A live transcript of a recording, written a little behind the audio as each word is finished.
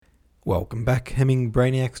Welcome back, Hemming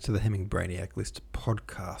Brainiacs, to the Hemming Brainiac List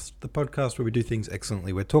podcast. The podcast where we do things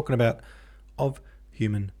excellently. We're talking about Of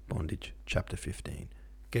Human Bondage, Chapter 15.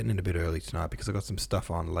 Getting in a bit early tonight because I've got some stuff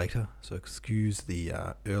on later, so excuse the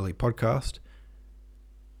early podcast.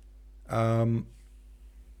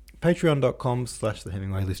 Patreon.com/the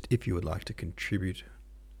Hemingway List if you would like to contribute,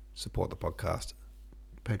 support the podcast.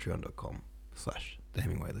 Patreon.com/the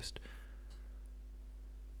Hemingway List.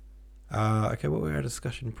 Okay, what were our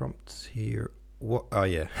discussion prompts here? What? Oh,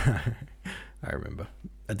 yeah. I remember.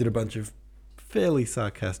 I did a bunch of fairly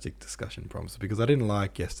sarcastic discussion prompts because I didn't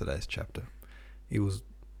like yesterday's chapter. It was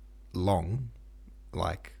long,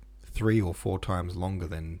 like 3 or 4 times longer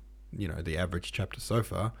than, the average chapter so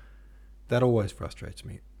far. That always frustrates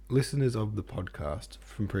me. Listeners of the podcast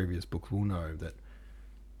from previous books will know that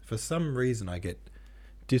for some reason I get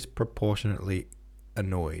disproportionately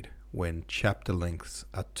annoyed when chapter lengths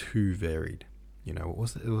are too varied. It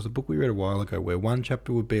was a book we read a while ago where one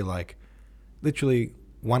chapter would be like literally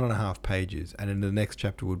 1.5 pages, and then the next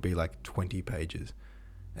chapter would be like 20 pages,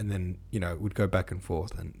 and then it would go back and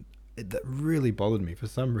forth, and that really bothered me for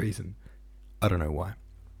some reason. I don't know why.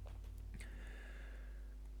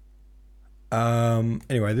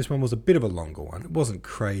 Anyway, this one was a bit of a longer one. It wasn't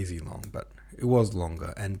crazy long, but it was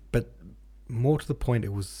longer, but more to the point,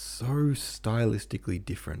 it was so stylistically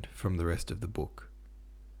different from the rest of the book.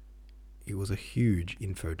 It was a huge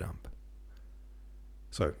info dump.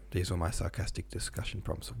 So, these were my sarcastic discussion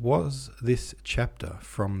prompts. Was this chapter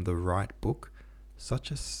from the right book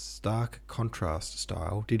such a stark contrast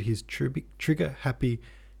style? Did his trigger-happy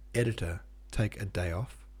editor take a day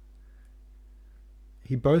off?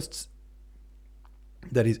 He boasts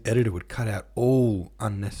that his editor would cut out all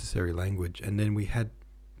unnecessary language, and then we had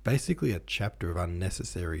basically a chapter of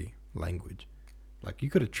unnecessary language. Like, you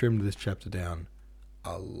could have trimmed this chapter down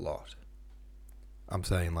a lot. I'm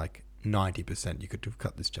saying like 90% you could have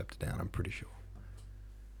cut this chapter down, I'm pretty sure.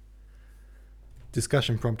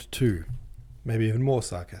 Discussion prompt 2. Maybe even more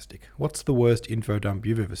sarcastic. What's the worst info dump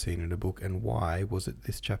you've ever seen in a book, and why was it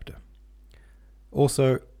this chapter?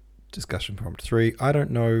 Also, discussion prompt 3. I don't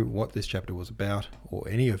know what this chapter was about, or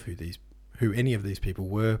who any of these people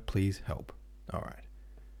were. Please help. Alright.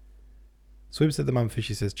 Swims at the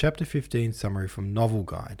Mumfishy says, Chapter 15 summary from Novel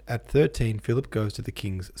Guide. At 13, Philip goes to the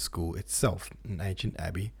King's School itself, an ancient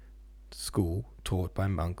abbey school taught by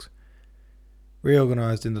monks,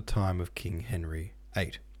 reorganized in the time of King Henry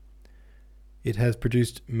VIII. It has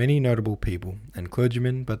produced many notable people and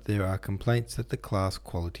clergymen, but there are complaints that the class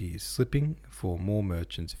quality is slipping, for more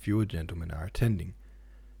merchants, fewer gentlemen are attending.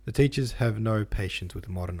 The teachers have no patience with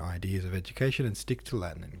modern ideas of education and stick to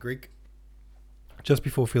Latin and Greek. Just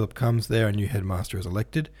before Philip comes there, a new headmaster is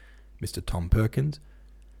elected, Mr. Tom Perkins,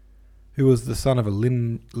 who was the son of a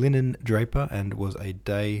linen draper and was a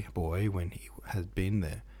day boy when he had been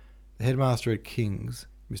there. The headmaster at King's,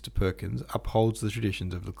 Mr. Perkins, upholds the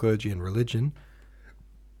traditions of the clergy and religion,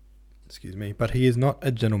 but he is not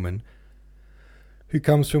a gentleman who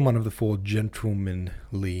comes from one of the 4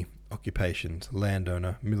 gentlemanly occupations: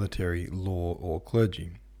 landowner, military, law, or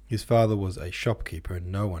clergy. His father was a shopkeeper,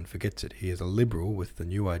 and no one forgets it. He is a liberal with the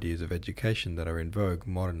new ideas of education that are in vogue: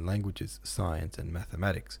 modern languages, science, and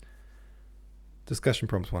mathematics. Discussion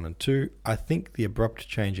prompts 1 and 2. I think the abrupt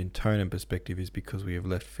change in tone and perspective is because we have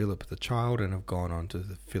left Philip the child and have gone on to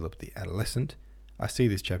Philip the adolescent. I see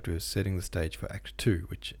this chapter as setting the stage for Act 2,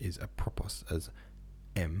 which is apropos, as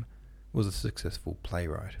M was a successful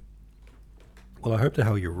playwright. Well, I hope the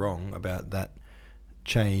hell you're wrong about that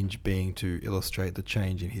change being to illustrate the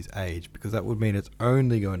change in his age, because that would mean it's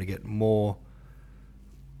only going to get more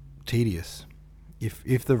tedious.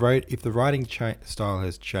 If the writing style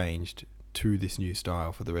has changed to this new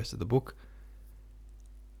style for the rest of the book,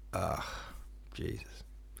 Jesus,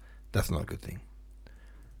 that's not a good thing.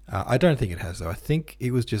 I don't think it has, though. I think it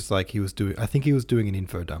was just like he was doing an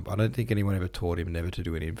info dump. I don't think anyone ever taught him never to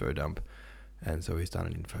do an info dump, and so he's done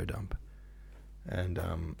an info dump. And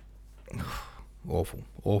awful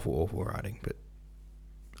writing, but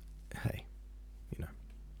hey,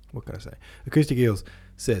 what can I say? Acoustic Eels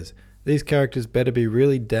says, these characters better be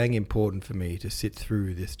really dang important for me to sit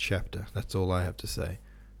through this chapter. That's all I have to say.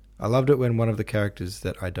 I loved it when one of the characters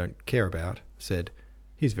that I don't care about said,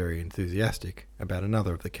 he's very enthusiastic about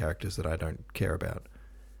another of the characters that I don't care about.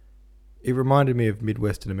 It reminded me of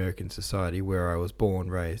Midwestern American society, where I was born,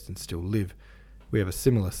 raised, and still live. We have a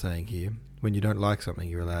similar saying here: when you don't like something,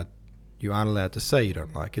 you aren't allowed to say you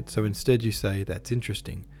don't like it, so instead you say, that's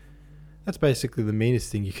interesting. That's basically the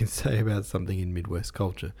meanest thing you can say about something in Midwest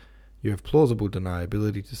culture. You have plausible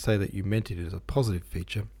deniability to say that you meant it as a positive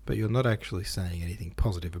feature, but you're not actually saying anything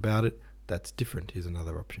positive about it. That's different is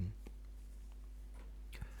another option.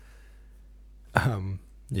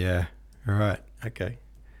 Yeah, right, okay.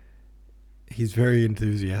 He's very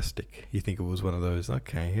enthusiastic. You think it was one of those,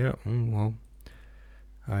 okay, yeah, well,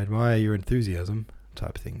 I admire your enthusiasm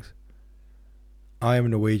type things. I Am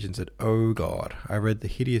Norwegian said, oh God, I read The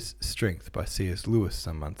Hideous Strength by C.S. Lewis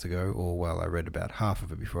some months ago, or well, I read about half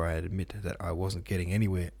of it before I admit that I wasn't getting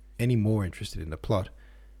any more interested in the plot,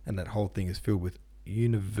 and that whole thing is filled with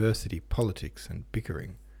university politics and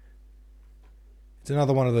bickering. It's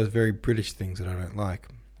another one of those very British things that I don't like.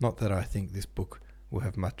 Not that I think this book will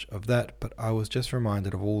have much of that, but I was just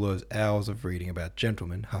reminded of all those hours of reading about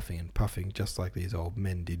gentlemen huffing and puffing just like these old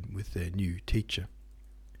men did with their new teacher.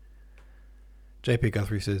 J.P.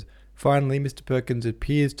 Guthrie says, finally, Mr. Perkins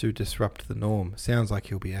appears to disrupt the norm. Sounds like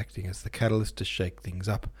he'll be acting as the catalyst to shake things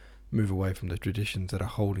up, move away from the traditions that are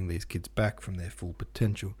holding these kids back from their full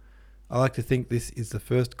potential. I like to think this is the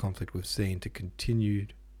first conflict we've seen to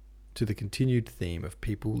the continued theme of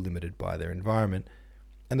people limited by their environment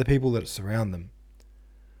and the people that surround them.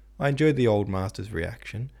 I enjoyed the old master's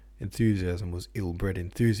reaction. Enthusiasm was ill-bred,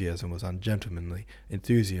 enthusiasm was ungentlemanly,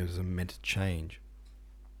 enthusiasm meant change.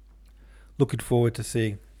 Looking forward to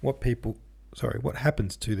seeing what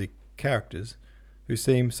happens to the characters who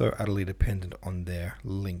seem so utterly dependent on their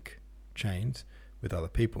link chains with other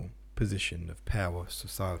people, position of power,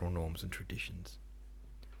 societal norms and traditions.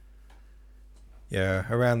 Yeah,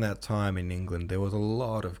 around that time in England, there was a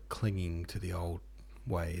lot of clinging to the old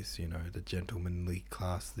ways, the gentlemanly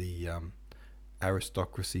class, the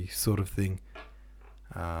aristocracy sort of thing.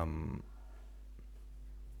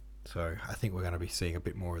 So I think we're going to be seeing a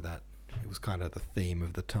bit more of that. It was kind of the theme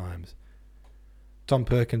of the times. Tom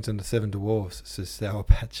Perkins and the Seven Dwarfs, says Sour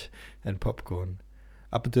Patch and Popcorn.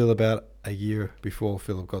 Up until about a year before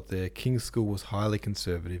Philip got there, King's School was highly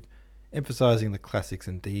conservative, emphasising the classics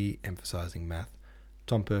and de-emphasising math.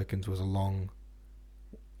 Tom Perkins was a long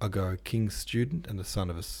ago King's student and the son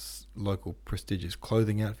of a local prestigious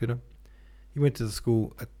clothing outfitter. He went to the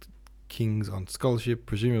school at King's on scholarship,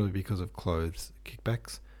 presumably because of clothes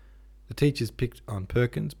kickbacks. The teachers picked on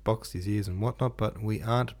Perkins, boxed his ears and whatnot, but we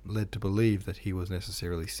aren't led to believe that he was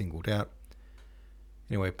necessarily singled out.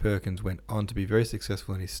 Anyway, Perkins went on to be very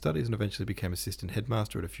successful in his studies and eventually became assistant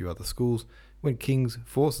headmaster at a few other schools. When King's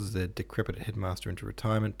forces their decrepit headmaster into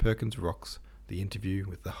retirement, Perkins rocks the interview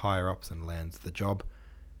with the higher-ups and lands the job.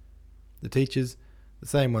 The teachers, the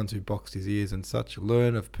same ones who boxed his ears and such,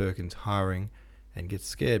 learn of Perkins' hiring and get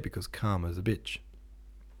scared because karma's a bitch.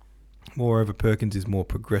 Moreover, Perkins is more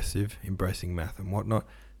progressive, embracing math and whatnot,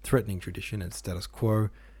 threatening tradition and status quo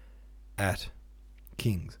at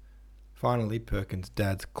King's. Finally, Perkins'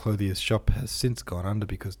 dad's clothier's shop has since gone under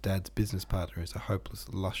because dad's business partner is a hopeless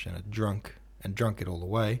lush and drunk it all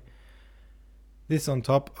away. This, on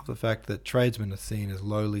top of the fact that tradesmen are seen as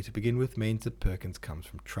lowly to begin with, means that Perkins comes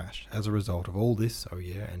from trash. As a result of all this,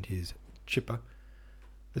 and his chipper,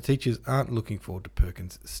 the teachers aren't looking forward to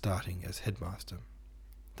Perkins starting as headmaster.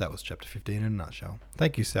 That was Chapter 15 in a nutshell.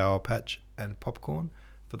 Thank you, Sour Patch and Popcorn,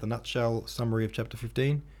 for the nutshell summary of Chapter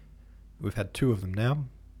 15. We've had 2 of them now,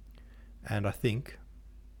 and I think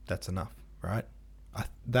that's enough, right?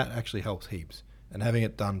 That actually helps heaps. And having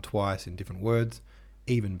it done twice in different words,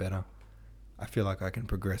 even better. I feel like I can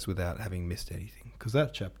progress without having missed anything. Because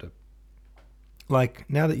that chapter,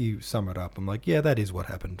 now that you sum it up, I'm like, yeah, that is what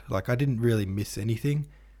happened. I didn't really miss anything,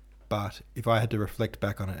 but if I had to reflect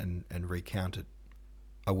back on it and recount it,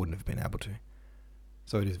 I wouldn't have been able to.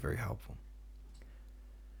 So it is very helpful.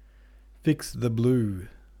 Fix the Blue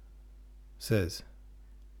says,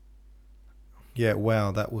 yeah,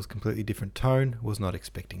 wow, that was completely different tone. Was not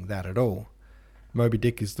expecting that at all. Moby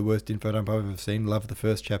Dick is the worst info dump I've ever seen. Love the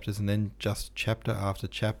first chapters and then just chapter after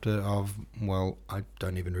chapter of, I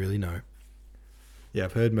don't even really know. Yeah,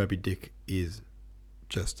 I've heard Moby Dick is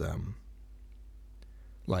just 5%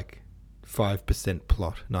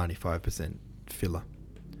 plot, 95% filler.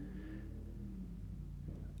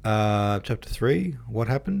 Chapter 3, what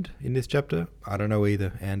happened in this chapter? I don't know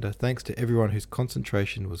either, and thanks to everyone whose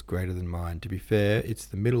concentration was greater than mine. To be fair, it's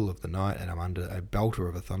the middle of the night and I'm under a belter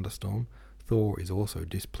of a thunderstorm. Thor is also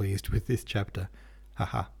displeased with this chapter.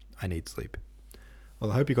 Haha, I need sleep.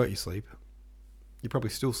 Well, I hope you got your sleep. You're probably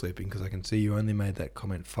still sleeping because I can see you only made that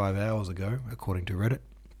comment 5 hours ago, according to Reddit.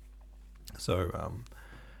 So,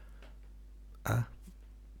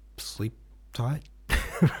 sleep tight.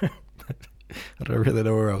 I don't really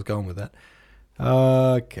know where I was going with that.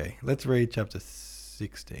 Okay, let's read chapter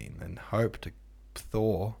 16 and hope to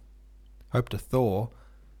Thor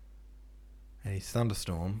and his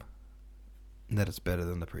thunderstorm that it's better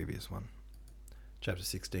than the previous one. Chapter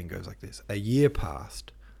 16 goes like this. A year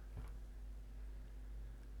passed,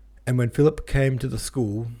 And when Philip came to the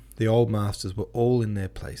school, the old masters were all in their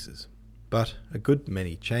places. But a good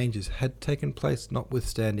many changes had taken place,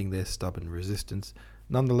 notwithstanding their stubborn resistance,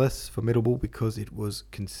 none the less formidable because it was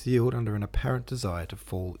concealed under an apparent desire to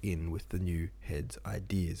fall in with the new head's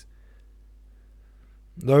ideas.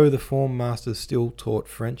 Though the form masters still taught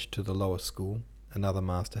French to the lower school, another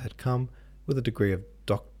master had come, with a degree of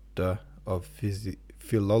Doctor of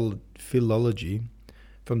Philology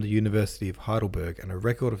from the University of Heidelberg and a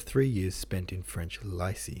record of 3 years spent in French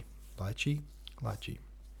lycée. Lycée.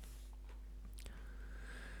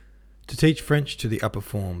 To teach French to the upper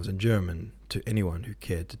forms and German to anyone who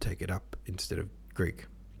cared to take it up instead of Greek.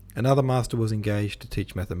 Another master was engaged to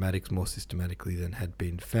teach mathematics more systematically than had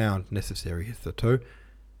been found necessary hitherto.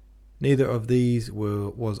 Neither of these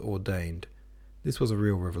was ordained. This was a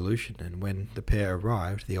real revolution, and when the pair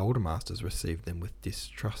arrived, the older masters received them with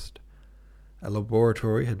distrust. A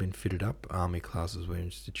laboratory had been fitted up, army classes were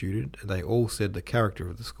instituted, and they all said the character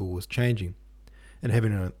of the school was changing, and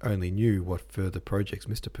heaven only knew what further projects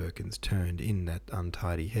Mr. Perkins turned in that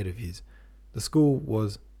untidy head of his. The school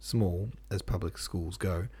was small, as public schools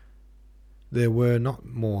go. There were not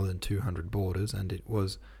more than 200 boarders, and it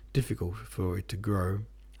was difficult for it to grow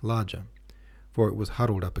larger, for it was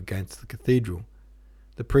huddled up against the cathedral.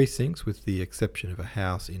 The precincts, with the exception of a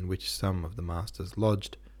house in which some of the masters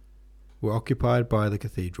lodged, were occupied by the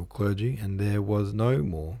cathedral clergy, and there was no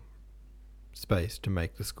more space to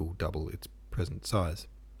make the school double its present size.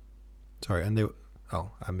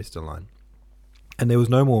 I missed a line. And there was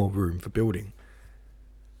no more room for building.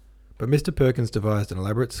 But Mr. Perkins devised an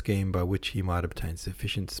elaborate scheme by which he might obtain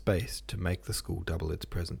sufficient space to make the school double its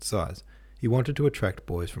present size. He wanted to attract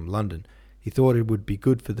boys from London. He thought it would be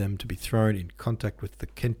good for them to be thrown in contact with the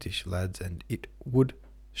Kentish lads, and it would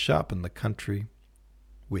sharpen the country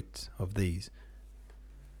wits of these.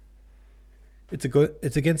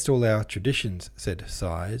 It's against all our traditions, said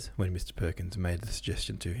Size, when Mr. Perkins made the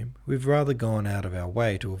suggestion to him. We've rather gone out of our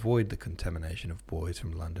way to avoid the contamination of boys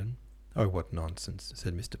from London. Oh, what nonsense,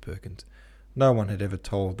 said Mr. Perkins. No one had ever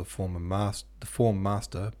told the form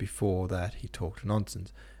master before that he talked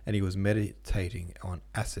nonsense, and he was meditating on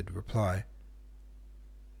acid reply,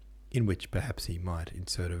 in which perhaps he might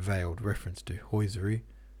insert a veiled reference to hosiery,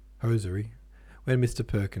 when Mr.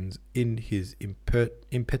 Perkins, in his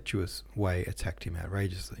impetuous way, attacked him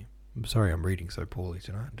outrageously. I'm sorry I'm reading so poorly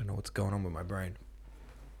tonight. I don't know what's going on with my brain.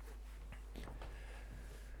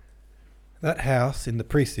 That house in the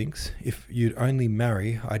precincts, if you'd only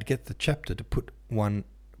marry, I'd get the chapter to put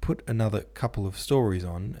another couple of stories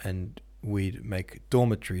on, and we'd make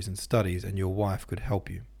dormitories and studies, and your wife could help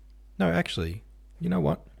you. No, actually, you know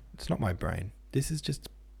what? It's not my brain. This is just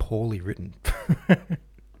poorly written.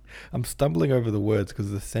 I'm stumbling over the words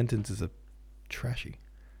because the sentences are trashy.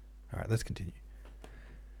 All right, let's continue.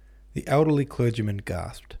 The elderly clergyman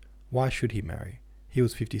gasped. Why should he marry? He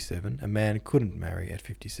was 57. A man couldn't marry at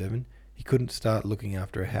 57. He couldn't start looking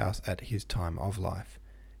after a house at his time of life.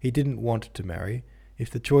 He didn't want to marry.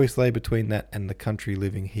 If the choice lay between that and the country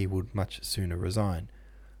living, he would much sooner resign.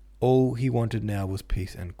 All he wanted now was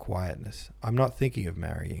peace and quietness. I'm not thinking of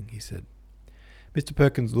marrying, he said. Mr.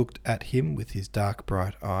 Perkins looked at him with his dark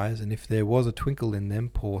bright eyes, and if there was a twinkle in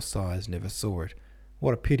them, poor Size never saw it.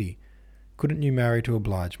 What a pity. Couldn't you marry to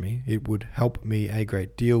oblige me? It would help me a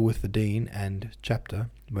great deal with the Dean and chapter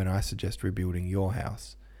when I suggest rebuilding your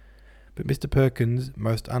house. But Mr. Perkins'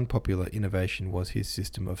 most unpopular innovation was his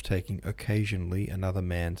system of taking occasionally another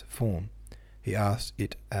man's form. He asked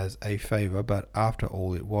it as a favour, but after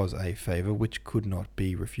all it was a favour which could not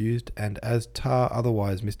be refused, and as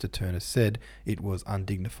otherwise Mr. Turner said, it was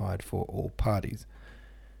undignified for all parties.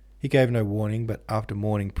 He gave no warning, but after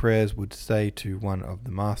morning prayers would say to one of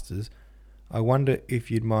the masters, I wonder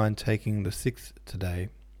if you'd mind taking the 6th today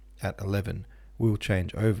at 11. We'll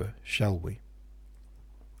change over, shall we?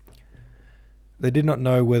 They did not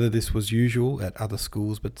know whether this was usual at other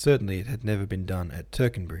schools, but certainly it had never been done at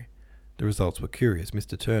Tercanbury. The results were curious.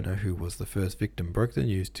 Mr. Turner, who was the first victim, broke the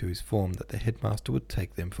news to his form that the headmaster would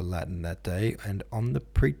take them for Latin that day, and on the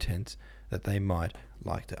pretence that they might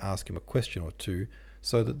like to ask him a question or two,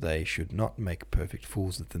 so that they should not make perfect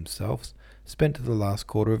fools of themselves, spent the last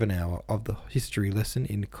quarter of an hour of the history lesson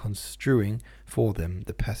in construing for them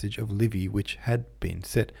the passage of Livy which had been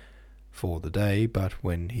set for the day, but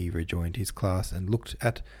when he rejoined his class and looked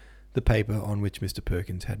at the paper on which Mr.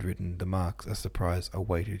 Perkins had written the marks, a surprise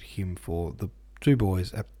awaited him, for the two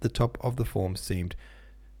boys at the top of the form seemed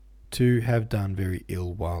to have done very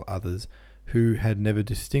ill, while others, who had never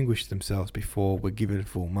distinguished themselves before, were given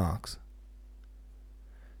full marks.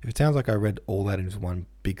 If it sounds like I read all that in one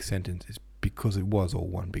big sentence, it's because it was all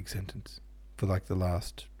one big sentence for like the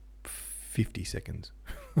last 50 seconds.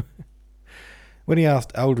 When he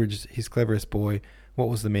asked Aldridge, his cleverest boy, what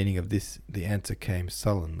was the meaning of this, the answer came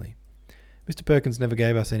sullenly. Mr. Perkins never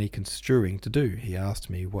gave us any construing to do. He asked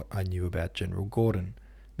me what I knew about General Gordon.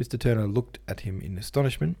 Mr. Turner looked at him in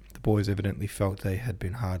astonishment. The boys evidently felt they had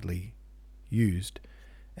been hardly used,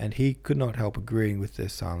 and he could not help agreeing with their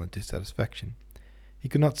silent dissatisfaction. He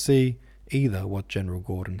could not see either what General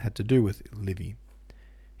Gordon had to do with Livy.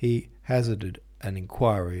 He hazarded an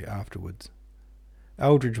inquiry afterwards.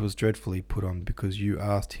 Aldridge was dreadfully put on because you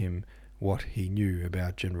asked him what he knew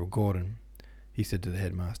about General Gordon, he said to the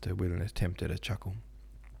headmaster with an attempt at a chuckle.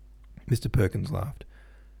 Mr. Perkins laughed.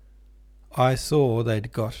 I saw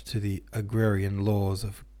they'd got to the agrarian laws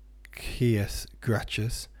of Caius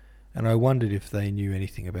Gracchus, and I wondered if they knew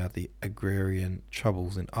anything about the agrarian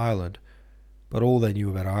troubles in Ireland, but all they knew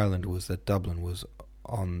about Ireland was that Dublin was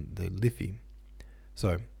on the Liffey.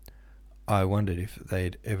 So I wondered if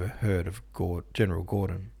they'd ever heard of General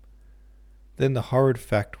Gordon. Then the horrid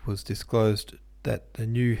fact was disclosed that the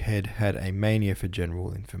new head had a mania for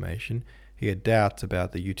general information. He had doubts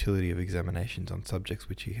about the utility of examinations on subjects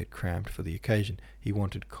which he had crammed for the occasion. He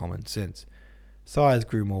wanted common sense. Size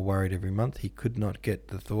grew more worried every month. He could not get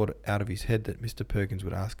the thought out of his head that Mr. Perkins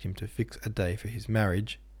would ask him to fix a day for his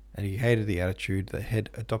marriage, and he hated the attitude the head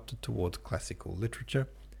adopted towards classical literature.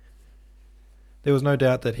 There was no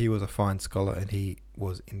doubt that he was a fine scholar, and he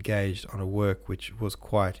was engaged on a work which was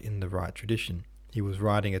quite in the right tradition. He was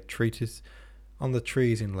writing a treatise on the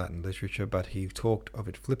trees in Latin literature, but he talked of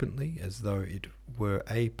it flippantly, as though it were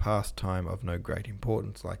a pastime of no great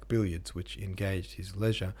importance, like billiards, which engaged his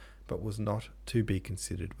leisure, but was not to be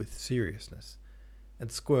considered with seriousness.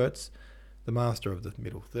 And Squirts, the master of the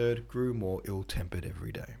middle third, grew more ill-tempered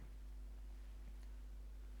every day.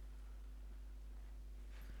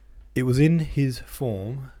 It was in his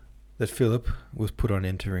form that Philip was put on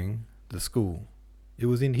entering the school.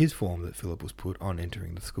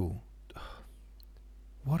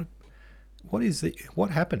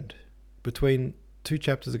 What happened between 2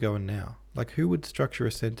 chapters ago and now? Like, who would structure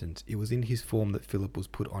a sentence? It was in his form that Philip was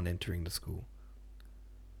put on entering the school.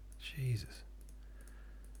 Jesus.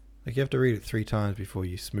 Like, you have to read it 3 times before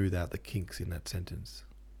you smooth out the kinks in that sentence.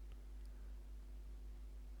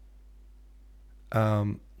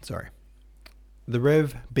 The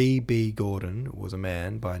Rev. B.B. Gordon was a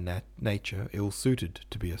man by nature ill-suited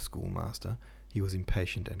to be a schoolmaster. He was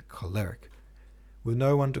impatient and choleric. With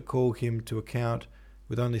no one to call him to account,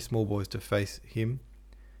 with only small boys to face him,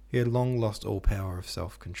 he had long lost all power of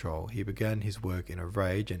self-control. He began his work in a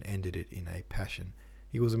rage and ended it in a passion.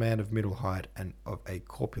 He was a man of middle height and of a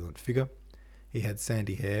corpulent figure. He had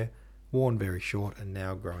sandy hair, worn very short and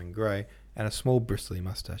now growing grey, and a small bristly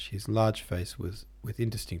moustache. His large face was, with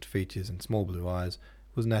indistinct features and small blue eyes,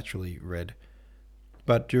 was naturally red.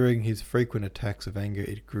 But during his frequent attacks of anger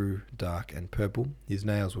it grew dark and purple. His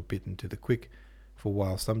nails were bitten to the quick, for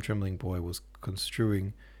while some trembling boy was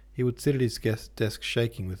construing, he would sit at his desk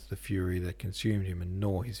shaking with the fury that consumed him and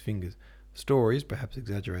gnaw his fingers. Stories, perhaps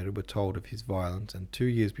exaggerated, were told of his violence, and 2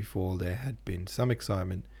 years before there had been some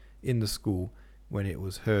excitement in the school when it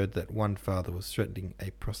was heard that one father was threatening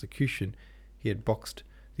a prosecution. He had boxed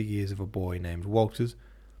the ears of a boy named Walters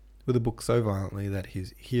with a book so violently that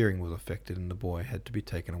his hearing was affected, and the boy had to be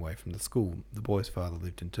taken away from the school. The boy's father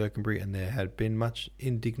lived in Tercanbury, and there had been much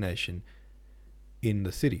indignation in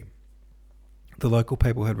the city. The local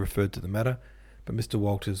paper had referred to the matter, but Mr.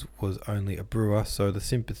 Walters was only a brewer, so the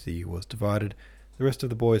sympathy was divided. The rest of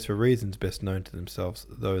the boys, for reasons best known to themselves,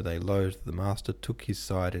 though they loathed the master, took his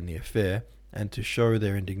side in the affair, and to show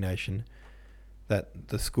their indignation that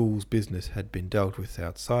the school's business had been dealt with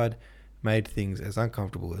outside, made things as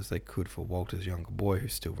uncomfortable as they could for Walter's younger boy, who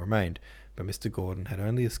still remained. But Mr. Gordon had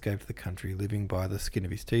only escaped the country living by the skin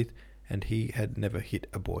of his teeth, and he had never hit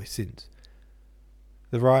a boy since.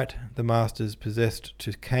 The right the masters possessed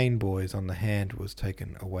to cane boys on the hand was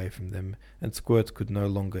taken away from them, and Squirts could no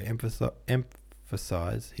longer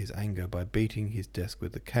emphasize his anger by beating his desk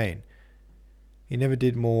with the cane. He never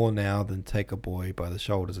did more now than take a boy by the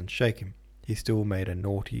shoulders and shake him. He still made a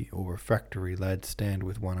naughty or refractory lad stand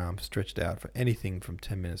with one arm stretched out for anything from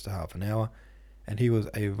 10 minutes to half an hour, and he was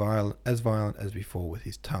as violent as before with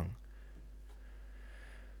his tongue.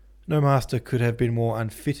 No master could have been more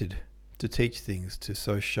unfitted to teach things to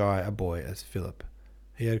so shy a boy as Philip.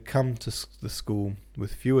 He had come to the school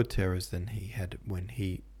with fewer terrors than he had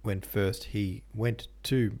when first he went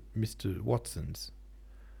to Mr. Watson's.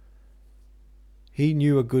 He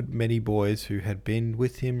knew a good many boys who had been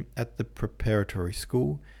with him at the preparatory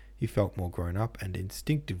school. He felt more grown up, and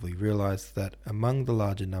instinctively realized that among the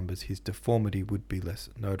larger numbers his deformity would be less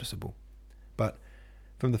noticeable. But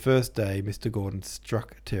From the first day, Mr. Gordon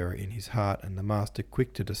struck terror in his heart, and the master,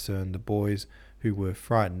 quick to discern the boys who were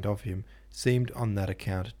frightened of him, seemed on that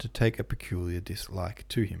account to take a peculiar dislike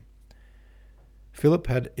to him. Philip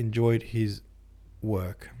had enjoyed his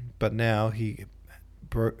work, but now he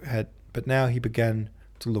began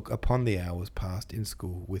to look upon the hours passed in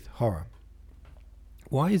school with horror.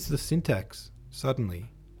 Why is the syntax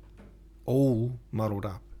suddenly all muddled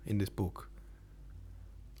up in this book?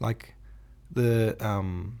 Like, the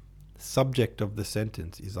subject of the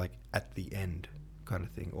sentence is like at the end kind of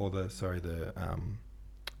thing, or I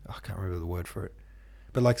can't remember the word for it,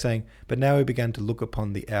 but like saying, but now he began to look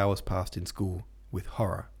upon the hours passed in school with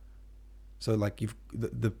horror. So like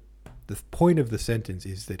the point of the sentence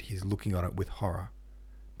is that he's looking on it with horror,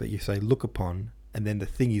 but you say look upon, and then the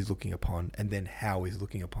thing he's looking upon, and then how he's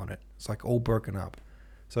looking upon it. It's like all broken up.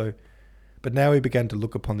 So, but now he began to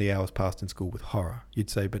look upon the hours passed in school with horror. You'd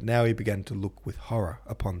say, but now he began to look with horror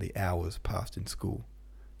upon the hours passed in school.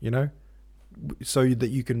 You know? So that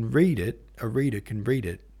you can read it, a reader can read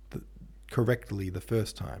it correctly the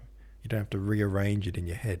first time. You don't have to rearrange it in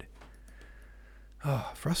your head.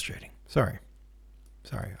 Oh, frustrating. Sorry.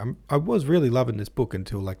 I was really loving this book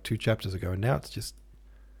until like 2 chapters ago, and now it's just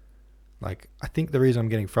like, I think the reason I'm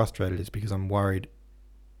getting frustrated is because I'm worried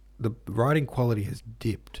the writing quality has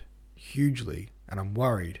dipped hugely, and I'm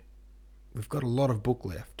worried. We've got a lot of book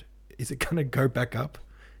left. Is it going to go back up?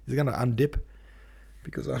 Is it going to undip?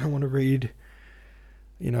 Because I don't want to read,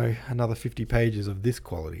 another 50 pages of this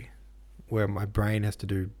quality where my brain has to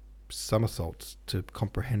do somersaults to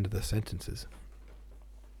comprehend the sentences.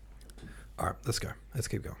 All right, let's go. Let's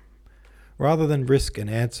keep going. Rather than risk an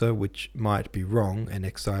answer which might be wrong and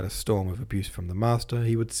excite a storm of abuse from the master,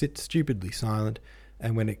 he would sit stupidly silent,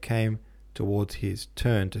 and when it came towards his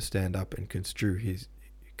turn to stand up and construe,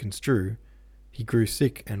 he grew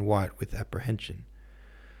sick and white with apprehension.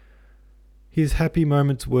 His happy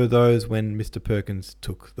moments were those when Mr. Perkins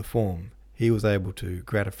took the form. He was able to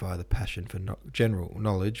gratify the passion for general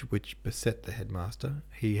knowledge which beset the headmaster.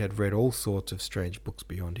 He had read all sorts of strange books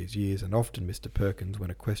beyond his years, and often Mr. Perkins, when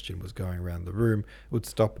a question was going round the room, would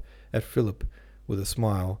stop at Philip with a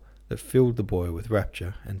smile that filled the boy with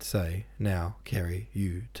rapture and say, "Now, Kerry,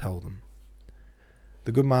 you tell them."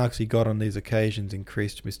 The good marks he got on these occasions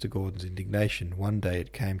increased Mr. Gordon's indignation. One day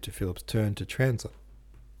it came to Philip's turn to translate,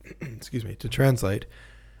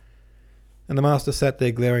 and the master sat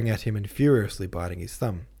there glaring at him and furiously biting his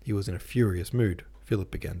thumb. He was in a furious mood. Philip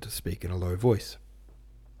began to speak in a low voice.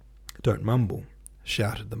 "Don't mumble,"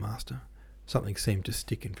 shouted the master. Something seemed to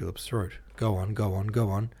stick in Philip's throat. "Go on, go on, go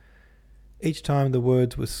on." Each time the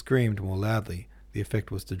words were screamed more loudly. The effect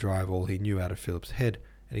was to drive all he knew out of Philip's head,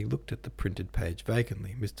 and he looked at the printed page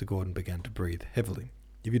vacantly. Mr. Gordon began to breathe heavily.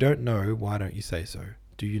 "If you don't know, why don't you say so?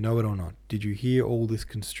 Do you know it or not? Did you hear all this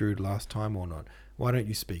construed last time or not? Why don't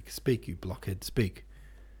you speak? Speak, you blockhead, speak."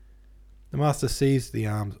 The master seized the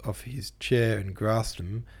arms of his chair and grasped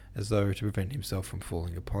them as though to prevent himself from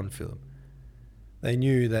falling upon Philip. They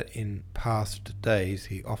knew that in past days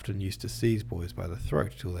he often used to seize boys by the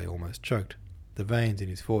throat till they almost choked. The veins in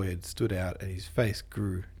his forehead stood out and his face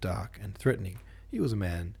grew dark and threatening. He was a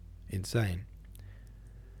man insane.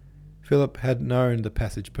 Philip had known the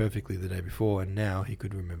passage perfectly the day before, and now he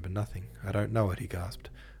could remember nothing. "I don't know it," he gasped.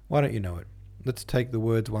 "Why don't you know it? Let's take the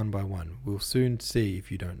words one by one. We'll soon see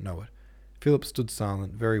if you don't know it." Philip stood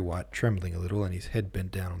silent, very white, trembling a little, and his head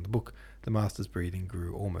bent down on the book. The master's breathing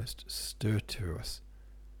grew almost stertorous.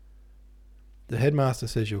 "The headmaster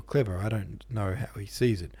says you're clever. I don't know how he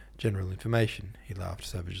sees it. General information," he laughed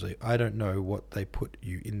savagely. "I don't know what they put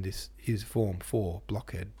you in his form for,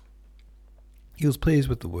 blockhead." He was pleased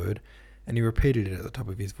with the word, and he repeated it at the top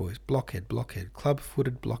of his voice. "Blockhead, blockhead,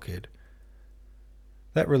 club-footed blockhead."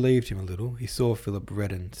 That relieved him a little. He saw Philip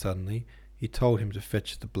redden suddenly. He told him to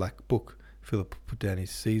fetch the black book. Philip put down his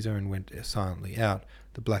Caesar and went silently out.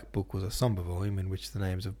 The black book was a sombre volume in which the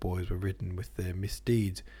names of boys were written with their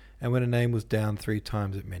misdeeds, and when a name was down 3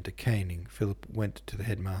 times it meant a caning. Philip went to the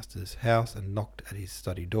headmaster's house and knocked at his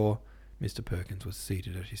study door. Mr. Perkins was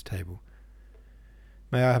seated at his table.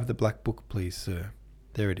 "May I have the black book, please, sir?"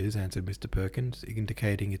 "There it is," answered Mr. Perkins,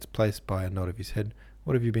 indicating its place by a nod of his head.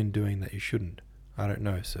 "What have you been doing that you shouldn't?" "I don't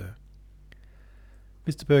know, sir."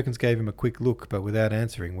 Mr. Perkins gave him a quick look, but without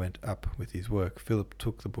answering went up with his work. Philip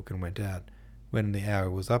took the book and went out. When the hour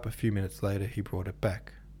was up a few minutes later, he brought it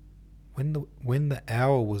back. When the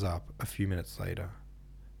hour was up a few minutes later,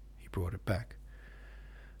 he brought it back.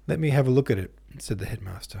 "Let me have a look at it," said the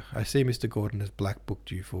headmaster. "I see Mr. Gordon has black booked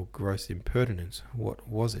you for gross impertinence. What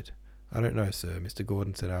was it?" "I don't know, sir. Mr.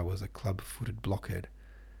 Gordon said I was a club-footed blockhead."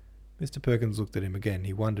 Mr. Perkins looked at him again.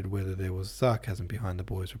 He wondered whether there was sarcasm behind the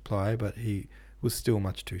boy's reply, but he was still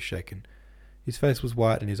much too shaken. His face was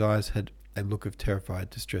white and his eyes had a look of terrified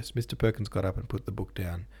distress. Mr. Perkins got up and put the book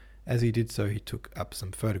down. As he did so, he took up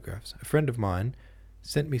some photographs. "A friend of mine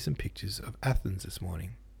sent me some pictures of Athens this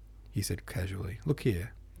morning," he said casually. "Look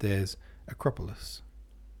here, there's Acropolis."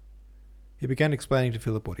 He began explaining to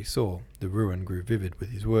Philip what he saw. The ruin grew vivid with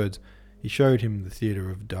his words. He showed him the theatre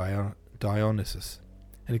of Dionysus,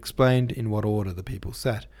 and explained in what order the people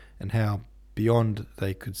sat, and how beyond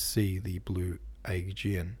they could see the blue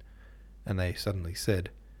Aegean. And they suddenly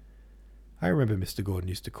said, "I remember Mr. Gordon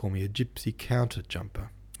used to call me a gypsy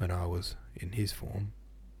counter-jumper when I was in his form."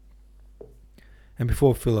 And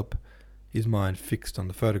before Philip, his mind fixed on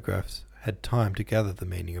the photographs, had time to gather the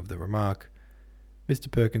meaning of the remark, Mr.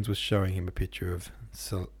 Perkins was showing him a picture of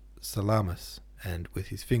Salamis, and with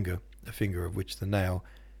his finger, a finger of which the nail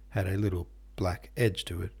had a little black edge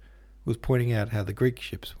to it, was pointing out how the Greek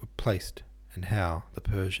ships were placed and how the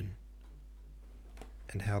Persian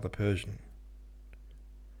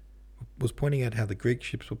was pointing out how the Greek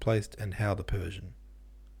ships were placed and how the Persian.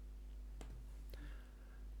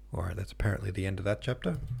 Alright, that's apparently the end of that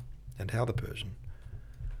chapter. And how the Persian.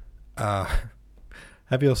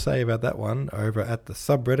 Have your say about that one over at the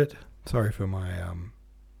subreddit. Sorry for my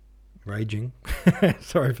raging.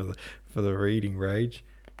 Sorry for the reading rage.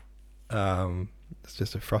 It's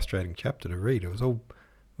just a frustrating chapter to read. It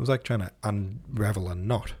was like trying to unravel a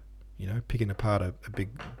knot, picking apart a big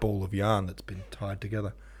ball of yarn that's been tied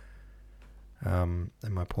together. And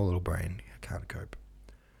my poor little brain, I can't cope.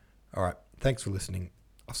 All right, thanks for listening.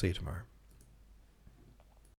 I'll see you tomorrow.